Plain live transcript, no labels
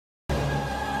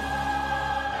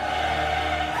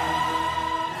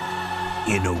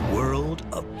In a world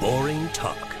of boring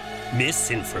talk,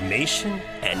 misinformation,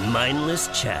 and mindless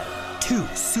chatter, two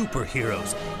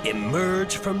superheroes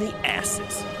emerge from the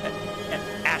ashes.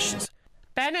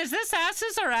 Ben, is this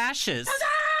asses or ashes?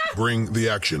 Bring the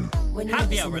action.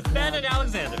 Happy hour with Ben and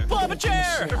Alexander. Pull up a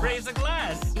chair. Raise a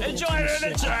glass. And join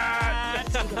in the chat.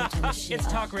 It's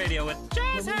talk radio with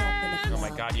jazz hands. Oh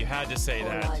my God, you had to say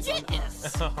that.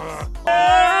 Yes. There we go!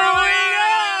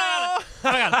 Oh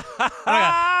my God. Oh my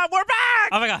God. We're back!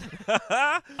 Oh my God.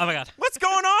 Oh my God. What's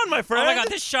going on, my friend? Oh my God.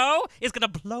 This show is going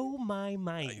to blow my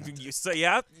mind. You say,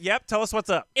 yep. Tell us what's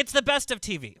up. It's the best of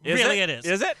TV. Is Really, it? it is.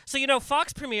 Is it? So,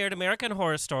 Fox premiered American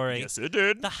Horror Story. Yes, it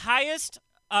did. The highest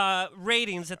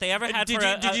ratings that they ever had Did for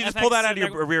you just FX pull that out of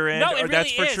your rear end? No, it or really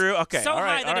that's for is. true? Okay, So all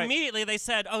right, high that immediately they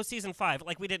said, season 5.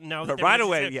 Like, we didn't know. That Right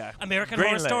away, yeah. American Green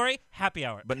Horror leg. Story, happy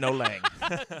hour. But no Lang.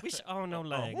 No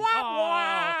Lang. Wah,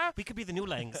 wah. We could be the new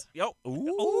Langs. Yo.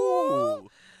 Ooh.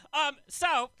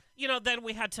 Then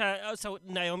we had to. So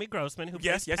Naomi Grossman, who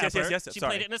Yes, plays yes. Pepper, she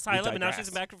Sorry. played it in Asylum, and now digress.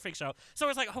 she's back from Freakshow. So I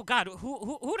was like, oh God,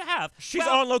 who to have? She's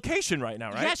on location right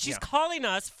now, right? Yeah, she's calling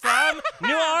us from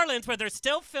New Orleans, where they're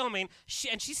still filming,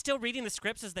 and she's still reading the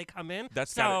scripts as they come in.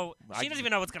 She doesn't even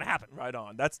know what's gonna happen. Right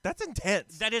on. That's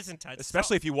intense. That is intense,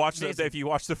 especially if you watch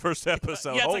the first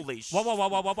episode. Yeah, Holy shit!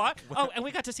 What? Oh, and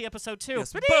we got to see episode 2.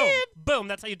 Yes, we Boom, did. boom.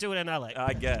 That's how you do it in LA.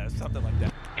 I guess something like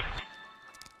that.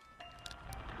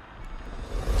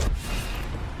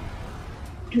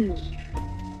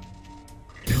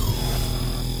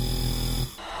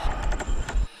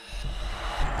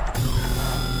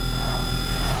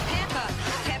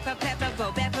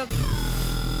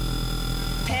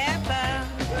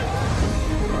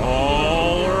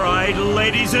 All right,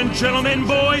 ladies and gentlemen,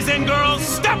 boys and girls,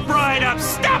 step right up,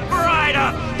 step right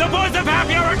up. The boys of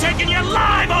Happy Hour are taking you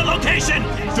live on location.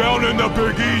 Down in the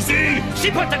Big Easy.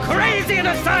 She put the crazy in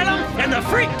Asylum and the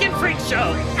freaking Freak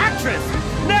Show. Actress,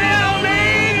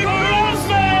 Naomi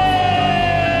Grossman.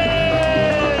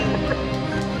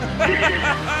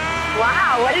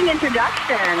 Wow, what an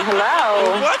introduction.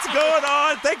 Hello. What's going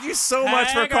on? Thank you so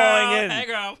much for calling in. Hey,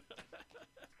 girl.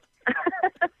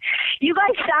 You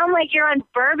guys sound like you're on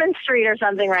Bourbon Street or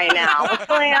something right now. What's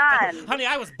going on? Honey,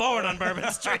 I was born on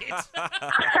Bourbon Street.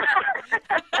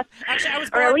 Actually, I was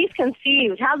Or born. at least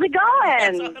conceived. How's it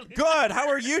going? Good. How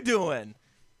are you doing?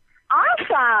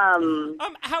 Awesome.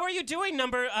 How are you doing,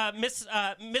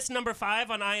 Miss Number 5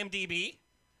 on IMDb?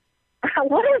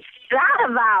 What is that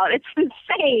about? It's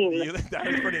insane. That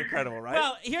is pretty incredible, right?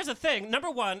 Well, here's the thing. Number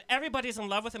 1, everybody's in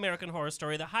love with American Horror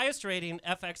Story, the highest rating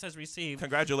FX has received.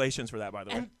 Congratulations for that, by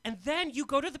the way. And then you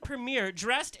go to the premiere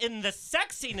dressed in the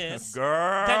sexiness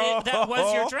Girl. that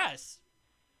was your dress.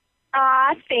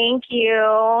 Thank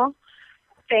you.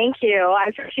 Thank you. I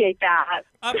appreciate that.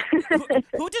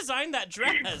 Who designed that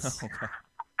dress?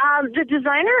 The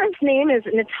designer's name is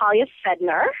Natalia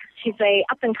Fedner. She's a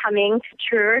up-and-coming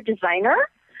couture designer.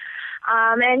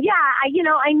 And yeah, I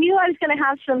knew I was going to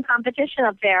have some competition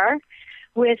up there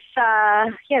with,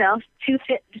 2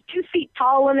 feet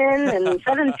tall women and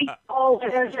 7 feet tall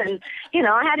women. And,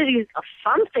 I had to do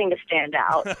something to stand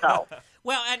out, so.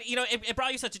 Well, and, it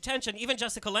brought you such attention. Even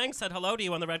Jessica Lange said hello to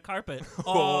you on the red carpet.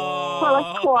 Well,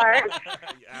 of course.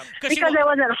 Yeah. Because I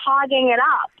wasn't hogging it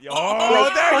up. Oh,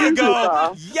 Like there you some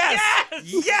go.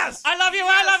 people. Yes. I love you,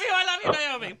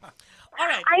 Naomi. All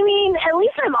right. I mean, at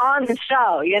least I'm on the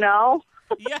show,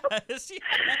 Yes.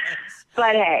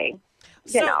 But hey,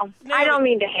 Naomi, I don't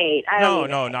mean to hate. No,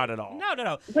 not at all.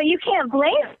 No. But you can't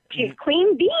blame her. She's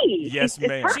Queen Bee. Yes, It's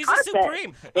ma'am. her She's a carpet.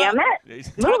 supreme. Damn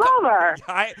it. Move over.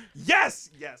 Yes.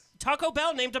 Taco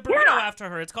Bell named a burrito after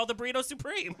her. It's called the Burrito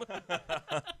Supreme.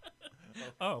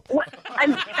 Oh. What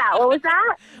was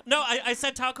that? No, I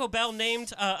said Taco Bell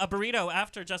named a burrito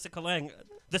after Jessica Lange,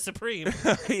 the Supreme.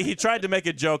 He tried to make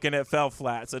a joke and it fell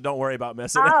flat, so don't worry about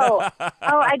missing Oh, it.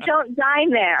 I don't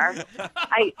dine there.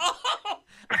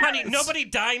 Honey, nobody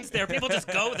dines there. People just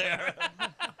go there.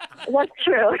 That's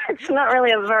true. It's not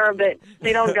really a verb, but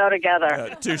they don't go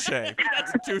together. Touche.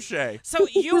 So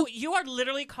you are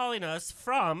literally calling us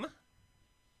from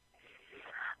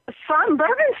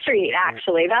Bourbon Street,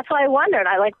 actually. That's what I wondered.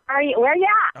 Where are you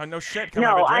at? Oh, no shit.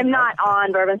 No, I'm not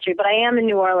on Bourbon Street, but I am in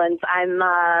New Orleans.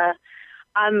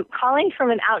 I'm calling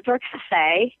from an outdoor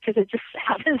cafe because it just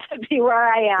happens to be where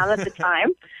I am at the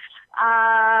time.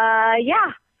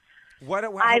 Yeah. What?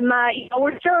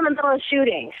 We're still in the middle of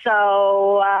shooting,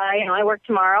 so I work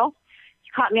tomorrow.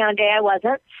 You caught me on a day I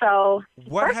wasn't, so.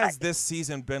 What perfect. has this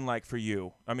season been like for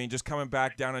you? I mean, just coming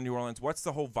back down to New Orleans, what's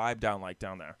the whole vibe down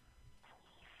there?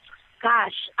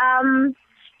 Gosh,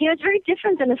 it's very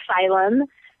different than Asylum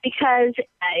because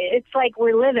it's like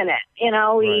we're living it.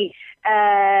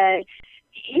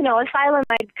 Asylum,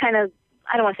 I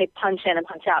don't want to say punch in and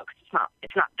punch out because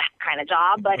it's not that kind of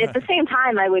job, but at the same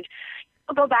time, I would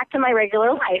go back to my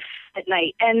regular life at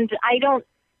night. And I don't,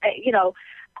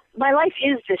 my life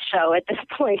is this show at this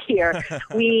point here.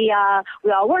 We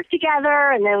all work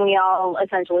together, and then we all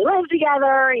essentially live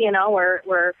together.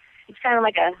 It's kind of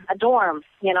like a dorm,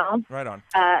 Right on.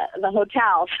 The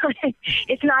hotel.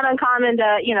 It's not uncommon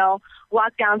to,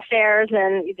 walk downstairs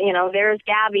and, there's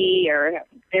Gabby or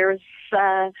there's,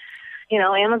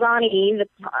 Amazon Eve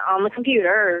on the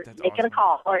computer or making a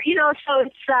call. Or, so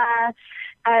it's,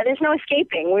 there's no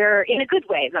escaping. We're in a good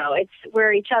way, though.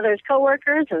 We're each other's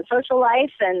coworkers and social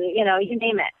life and, you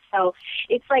name it. So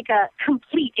it's like a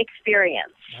complete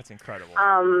experience. That's incredible.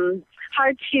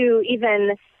 Hard to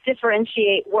even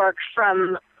differentiate work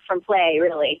from play,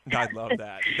 really. I love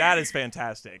that. That is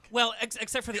fantastic. Well,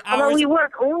 except for the hours. Although we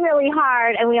work really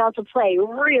hard and we also play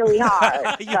really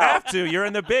hard. You have to. You're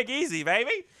in the Big Easy,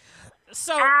 baby.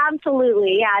 So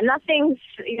absolutely, yeah. Nothing's,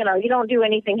 you don't do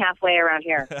anything halfway around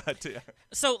here.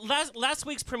 So last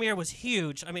week's premiere was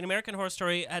huge. I mean, American Horror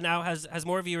Story now has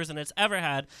more viewers than it's ever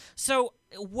had. So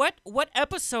what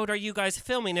episode are you guys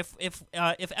filming? If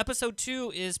episode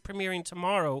 2 is premiering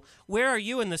tomorrow, where are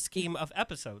you in the scheme of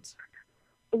episodes?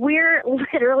 We're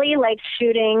literally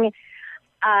shooting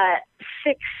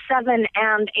 6, 7,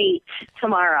 and 8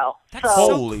 tomorrow. That's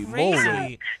so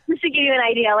crazy. Just to give you an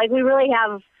idea, we really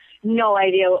have no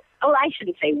idea. Oh, I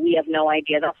shouldn't say we have no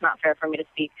idea. That's not fair for me to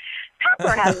speak.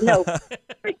 Pepper has no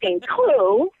freaking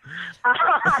clue.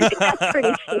 I think that's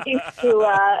pretty safe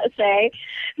to say.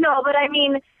 No, but I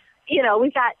mean,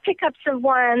 we've got pickups of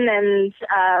one and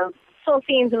full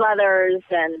scenes of others,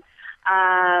 and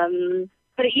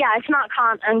but yeah, it's not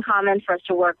uncommon for us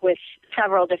to work with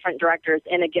several different directors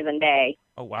in a given day.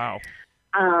 Oh wow.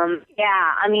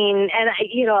 Yeah, I mean, and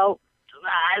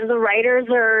the writers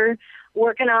are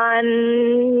working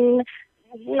on 9,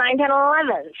 10,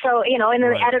 11. So, and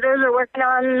the editors are working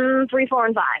on 3, 4,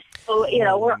 and 5. So,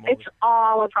 it's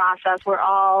all a process. We're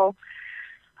all,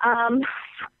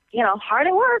 hard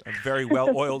at work. A very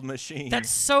well-oiled machine. That's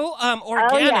so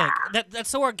organic. Oh, yeah. That's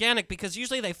so organic because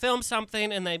usually they film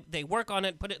something and they work on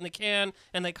it, put it in the can,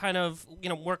 and they kind of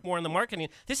work more in the marketing.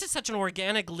 This is such an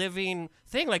organic, living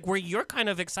thing, where you're kind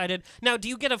of excited. Now, do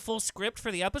you get a full script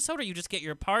for the episode, or you just get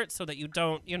your part so that you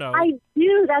don't, I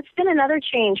do. That's been another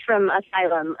change from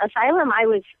Asylum. Asylum, I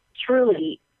was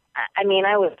truly. I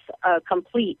was a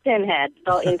complete pinhead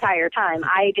the entire time.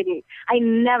 I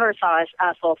never saw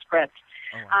a full script.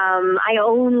 Oh, wow. I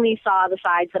only saw the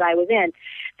sides that I was in.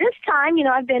 This time,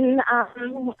 I've been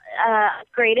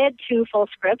graded to full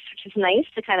scripts, which is nice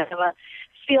to kind of have a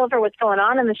feel for what's going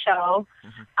on in the show.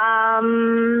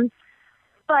 Mm-hmm.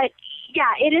 But,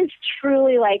 yeah, it is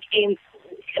truly like a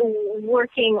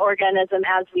working organism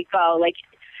as we go,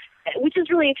 which is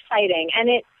really exciting. And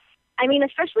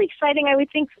especially exciting, I would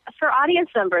think, for audience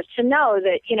members to know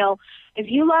that, if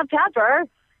you love Pepper,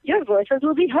 your voices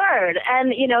will be heard.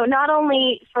 And, not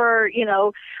only for,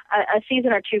 a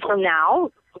season or 2 from now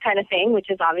kind of thing,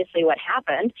 which is obviously what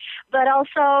happened, but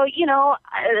also,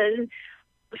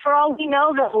 for all we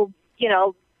know,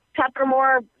 they'll,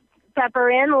 pepper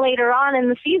in later on in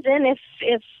the season if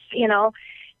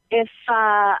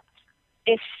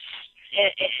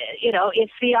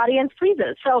the audience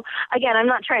pleases. So again, I'm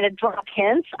not trying to drop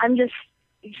hints. I'm just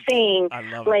saying,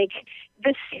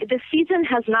 the season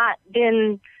has not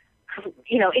been,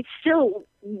 it's still,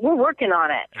 we're working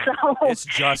on it. So it's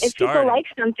just if starting. People like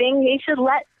something, they should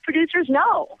let producers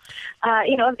know.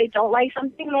 If they don't like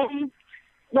something, then,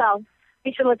 well,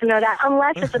 we should let them know that,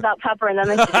 unless it's about Pepper, and then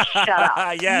they should just shut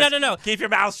up. Yes. No. Keep your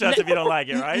mouth shut if you don't like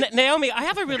it, right? Naomi, I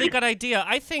have a really good idea.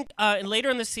 I think later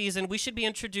in the season, we should be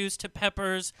introduced to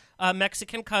Pepper's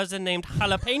Mexican cousin named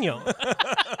Jalapeno.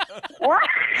 What?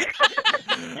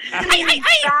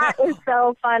 That is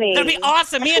so funny. That'd be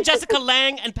awesome. Me and Jessica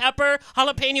Lange and Pepper,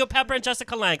 Jalapeno Pepper and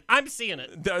Jessica Lange. I'm seeing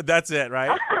it. That's it,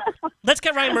 right? Let's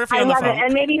get Ryan Murphy I on the love phone. it.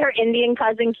 And maybe her Indian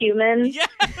cousin Cumin. Yeah.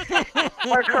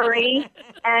 Or curry.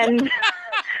 And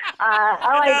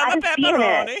I've seen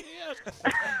it.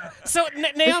 So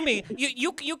Naomi,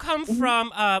 you come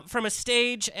from a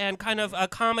stage and kind of a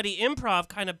comedy improv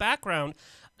kind of background.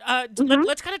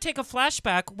 Let's kind of take a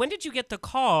flashback. When did you get the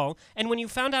call? And when you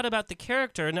found out about the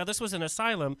character, now this was an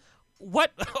Asylum,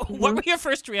 what were your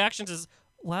first reactions? Is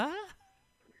what?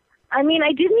 I mean,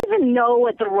 I didn't even know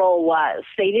what the role was.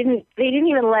 They didn't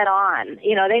even let on.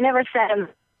 They never said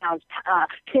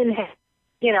pinhead.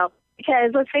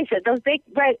 Because let's face it, those big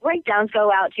breakdowns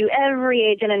go out to every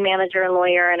agent and manager and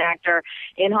lawyer and actor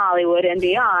in Hollywood and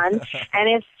beyond. And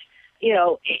if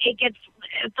it gets,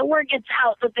 if the word gets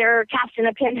out that they're casting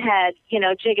a pinhead,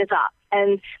 jig is up.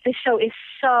 And this show is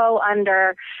so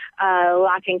under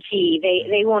lock and key.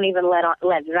 They won't even let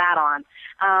that on.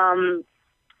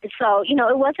 So,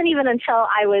 it wasn't even until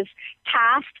I was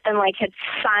cast and had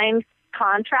signed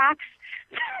contracts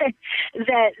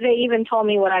that they even told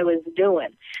me what I was doing.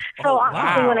 So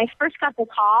honestly, when I first got the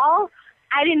call,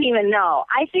 I didn't even know.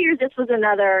 I figured this was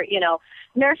another,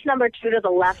 nurse number 2 to the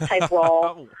left type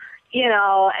role.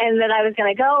 And that I was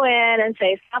going to go in and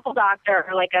say scalpel doctor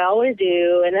like I always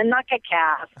do, and then not get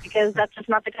cast because that's just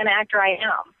not the kind of actor I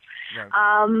am.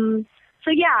 Right.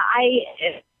 So yeah,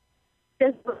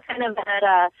 this was kind of at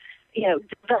a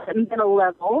developmental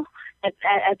level at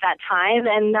that time,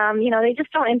 and they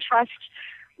just don't entrust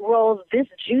roles this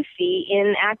juicy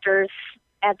in actors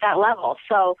at that level.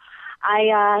 So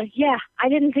I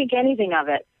didn't think anything of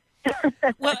it.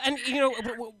 Well, and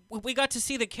we got to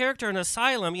see the character in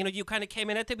Asylum. You kind of came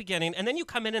in at the beginning, and then you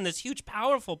come in this huge,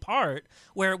 powerful part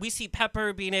where we see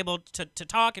Pepper being able to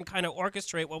talk and kind of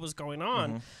orchestrate what was going on.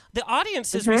 Mm-hmm. The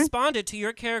audience has responded to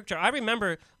your character. I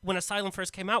remember when Asylum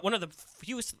first came out, one of the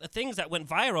few things that went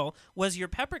viral was your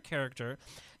Pepper character.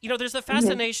 There's the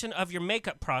fascination of your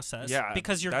makeup process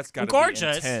because you're that's gotta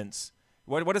gorgeous. Be intense.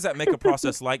 What is that makeup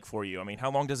process like for you? I mean, how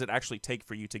long does it actually take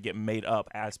for you to get made up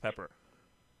as Pepper?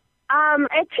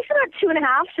 It takes about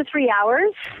 2.5 to 3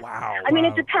 hours. Wow. I mean,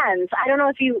 it depends. I don't know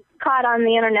if you caught on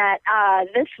the internet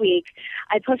this week.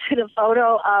 I posted a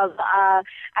photo of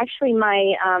actually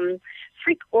my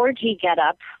freak orgy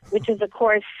getup, which is, of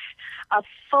course, a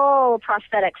full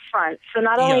prosthetic front. So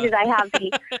not only did I have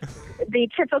the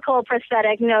typical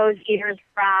prosthetic nose, ears,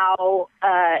 brow,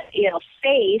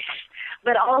 face,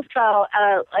 but also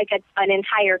an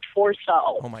entire torso.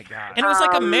 Oh my God! And it was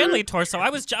like a manly torso.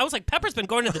 I was like, Pepper's been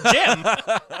going to the gym.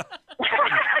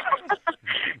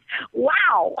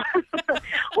 Wow,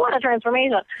 what a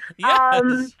transformation!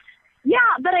 Yes. Yeah,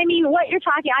 but I mean, what you're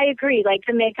talking, I agree. Like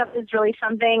the makeup is really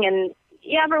something, and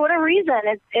for whatever reason,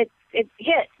 it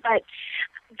hit. But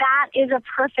that is a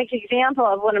perfect example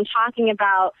of what I'm talking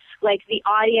about. Like the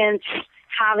audience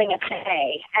having a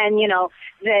say, and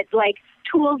that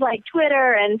tools like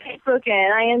Twitter and Facebook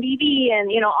and IMDb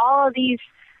and, all of these,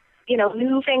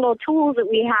 newfangled tools that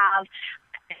we have,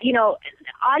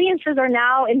 audiences are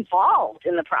now involved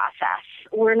in the process.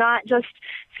 We're not just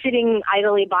sitting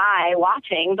idly by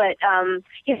watching, but,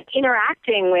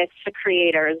 interacting with the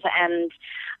creators and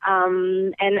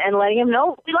letting them know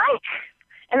what we like.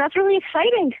 And that's really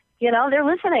exciting. They're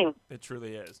listening. It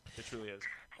truly is. It truly is.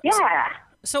 Yeah.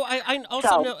 So I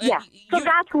also know. So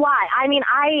that's why. I mean,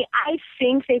 I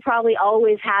think they probably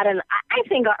always had I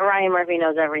think Ryan Murphy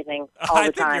knows everything all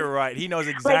the time. I think you're right. He knows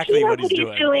exactly what he's doing.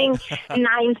 He's doing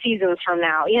 9 seasons from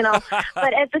now,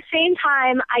 But at the same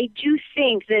time, I do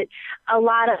think that a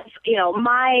lot of,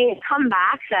 my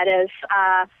comeback, that is,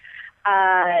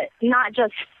 not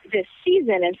just this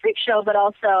season in Freakshow, but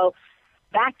also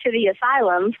back to the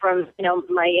asylum from,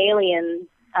 my alien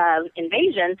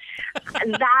invasion,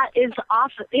 and that is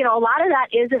often, a lot of that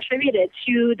is attributed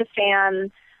to the fan,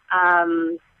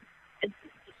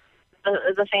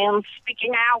 the fans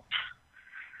speaking out.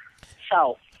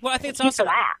 So. Well, I think it's awesome.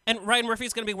 And Ryan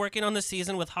Murphy's going to be working on the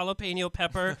season with Jalapeno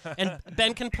Pepper, and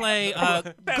Ben can play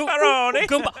Pepperoni.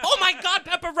 Goomba. Oh my God,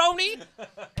 Pepperoni,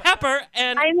 Pepper,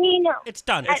 and I mean, it's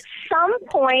done. At some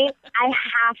point, I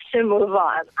have to move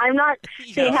on. I'm not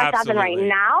saying it has to happen right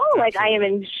now. Like I am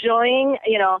enjoying,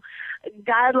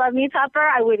 God love me, Pepper.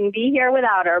 I wouldn't be here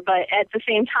without her. But at the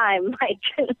same time,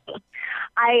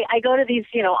 I go to these,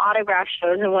 autograph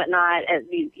shows and whatnot at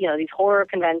these, these horror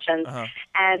conventions,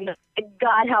 and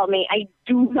God help me, I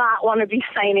do not want to be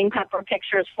signing Pepper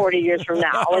pictures 40 years from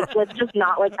now. Let's just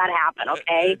not let that happen,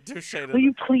 okay? Will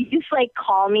you please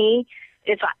call me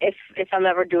if I'm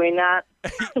ever doing that?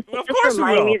 Of course we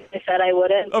will. Me that I said I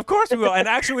wouldn't. Of course we will. And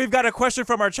actually, we've got a question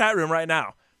from our chat room right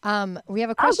now. We have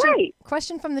a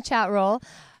question from the chat roll.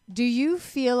 Do you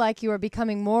feel like you are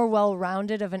becoming more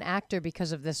well-rounded of an actor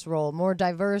because of this role? More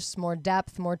diverse, more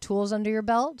depth, more tools under your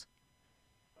belt?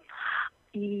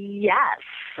 Yes.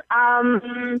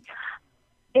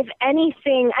 If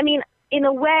anything, I mean, in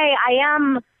a way, I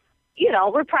am,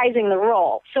 reprising the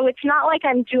role. So it's not like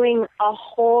I'm doing a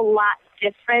whole lot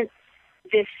different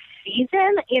this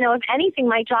season. If anything,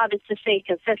 my job is to stay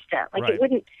consistent. It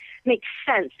wouldn't make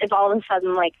sense if all of a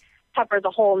sudden, Pepper's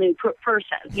a whole new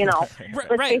person, Let's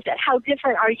face it, how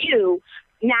different are you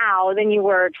now than you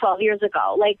were 12 years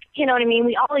ago? You know what I mean?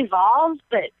 We all evolve,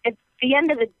 but at the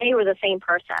end of the day, we're the same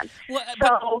person.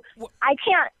 Well, I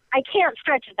can't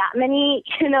stretch that many,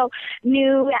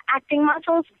 new acting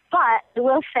muscles, but I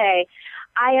will say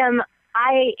I am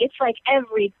it's like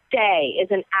every day is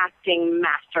an acting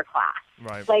masterclass.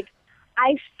 Right. Like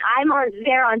I'm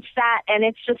there on set, and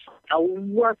it's just a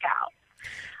workout.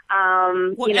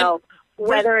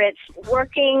 Whether it's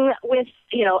working with,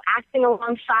 acting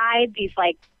alongside these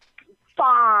like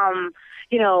bomb,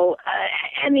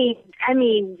 Emmy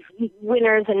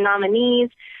winners and nominees,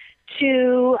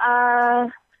 to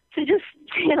just,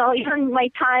 even my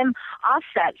time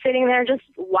offset, sitting there just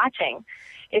watching.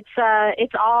 It's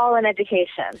all an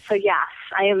education. So yes,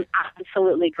 I am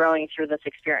absolutely growing through this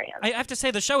experience. I have to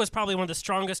say the show is probably one of the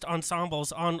strongest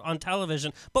ensembles on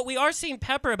television. But we are seeing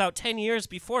Pepper about 10 years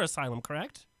before Asylum,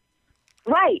 correct?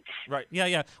 Right.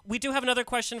 Yeah. We do have another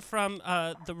question from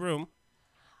the room.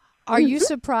 Are you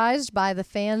surprised by the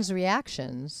fans'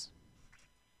 reactions?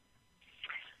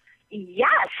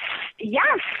 Yes.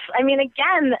 I mean,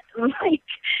 again, like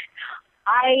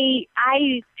I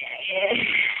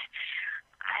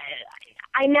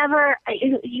had never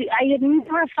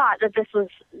thought that this was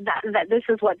that this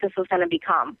is what this was going to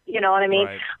become. You know what I mean?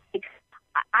 Right. Like,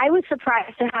 I was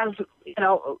surprised to have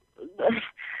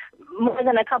more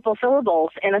than a couple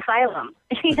syllables in Asylum,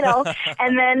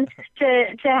 and then for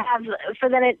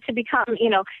it to become,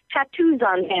 tattoos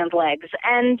on fans' legs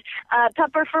and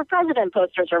Pepper for President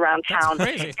posters around town.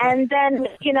 That's crazy. And then,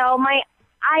 my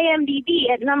IMDb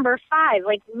at number 5.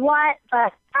 Like, what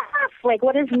the F? Like,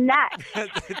 what is next? I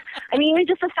mean, even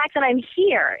just the fact that I'm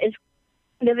here is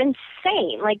kind of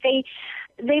insane. Like, they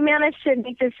managed to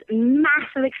make this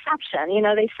massive exception.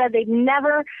 They said they'd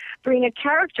never bring a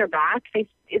character back.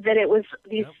 That it was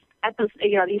these episodes,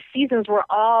 these seasons were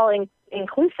all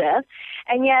inclusive,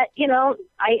 and yet,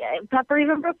 Pepper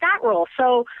even broke that rule.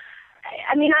 So,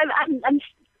 I mean, I'm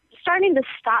starting to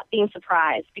stop being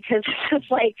surprised, because it's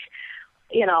just like,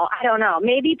 I don't know.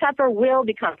 Maybe Pepper will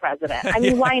become president. I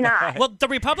mean, why not? Well, the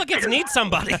Republicans need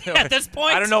somebody at this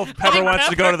point. I don't know if Pepper wants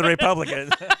to go to the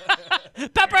Republicans.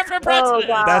 Pepper for president.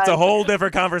 God. That's a whole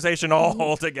different conversation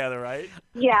altogether, right?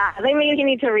 Yeah, they maybe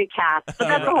need to recast, but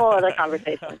that's a whole other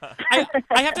conversation.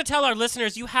 I have to tell our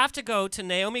listeners, you have to go to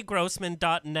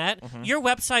naomigrossman.net. Mm-hmm. Your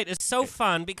website is so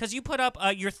fun because you put up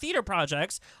your theater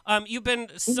projects. You've been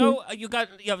you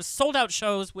have sold out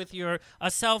shows with your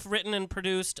self-written and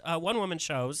produced one-woman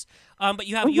shows. But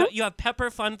you have you have Pepper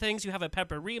Fun Things. You have a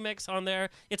Pepper remix on there.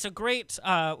 It's a great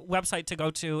website to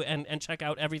go to and check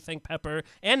out everything Pepper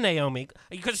and Naomi,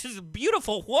 because she's a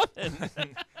beautiful woman.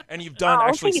 And you've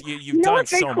done you've done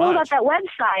what's very so cool much about that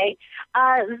website?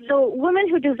 The woman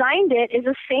who designed it is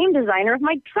the same designer of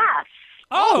my dress.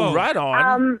 Oh, right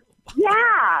on.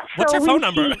 Yeah. What's so her phone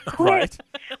number? Right.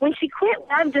 When she quit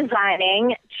web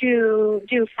designing to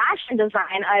do fashion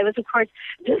design, I was, of course,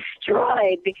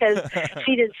 destroyed, because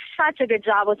she did such a good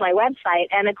job with my website.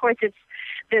 And, of course, it's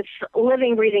this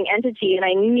living, breathing entity, and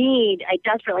I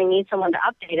desperately need someone to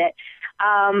update it.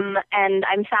 And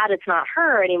I'm sad it's not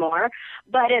her anymore.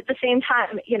 But at the same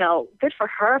time, good for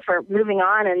her for moving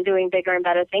on and doing bigger and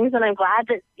better things. And I'm glad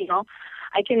that,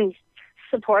 I can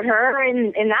support her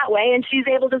in that way, and she's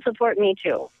able to support me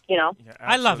too. Yeah,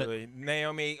 I love it.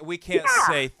 Naomi, we can't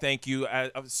say thank you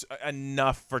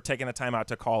enough for taking the time out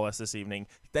to call us this evening.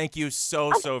 Thank you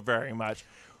so very much.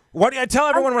 Tell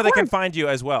everyone where they can find you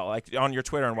as well, like on your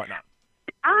Twitter and whatnot.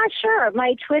 Sure.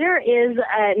 My Twitter is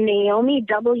Naomi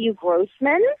W.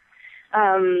 Grossman.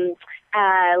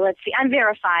 Let's see. I'm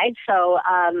verified, so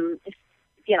if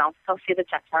they'll see the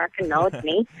check mark and know it's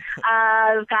me.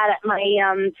 I've got my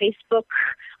Facebook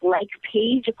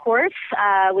page, of course,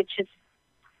 which is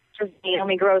just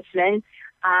Naomi Grossman.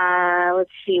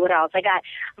 Let's see what else. I got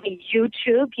my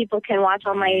YouTube. People can watch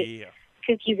all my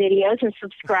kooky videos and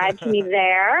subscribe to me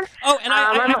there. Oh, and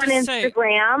I'm on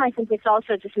Instagram. I think it's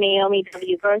also just Naomi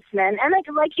W. Grossman. And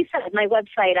like you said, my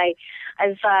website,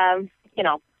 I've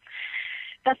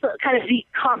that's kind of the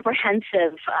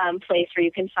comprehensive place where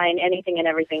you can find anything and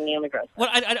everything Naomi Grossman. Well,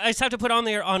 I just have to put on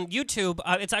there on YouTube,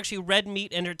 it's actually Red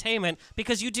Meat Entertainment,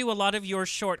 because you do a lot of your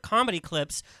short comedy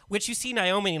clips, which you see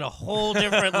Naomi in a whole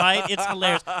different light. It's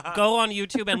hilarious. Go on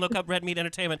YouTube and look up Red Meat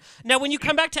Entertainment. Now, when you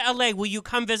come back to L.A., will you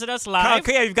come visit us live?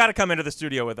 Okay, you've got to come into the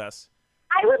studio with us.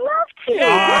 I would love to.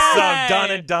 Awesome.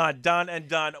 Done and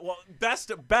done. Well,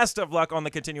 best of luck on the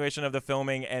continuation of the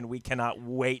filming, and we cannot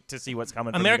wait to see what's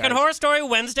coming. American Horror Story,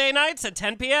 Wednesday nights at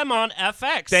 10 p.m. on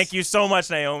FX. Thank you so much,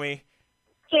 Naomi.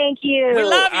 Thank you. We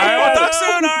love you. All right, we'll talk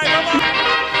soon. All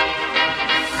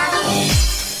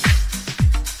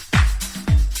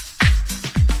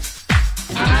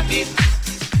right, bye-bye.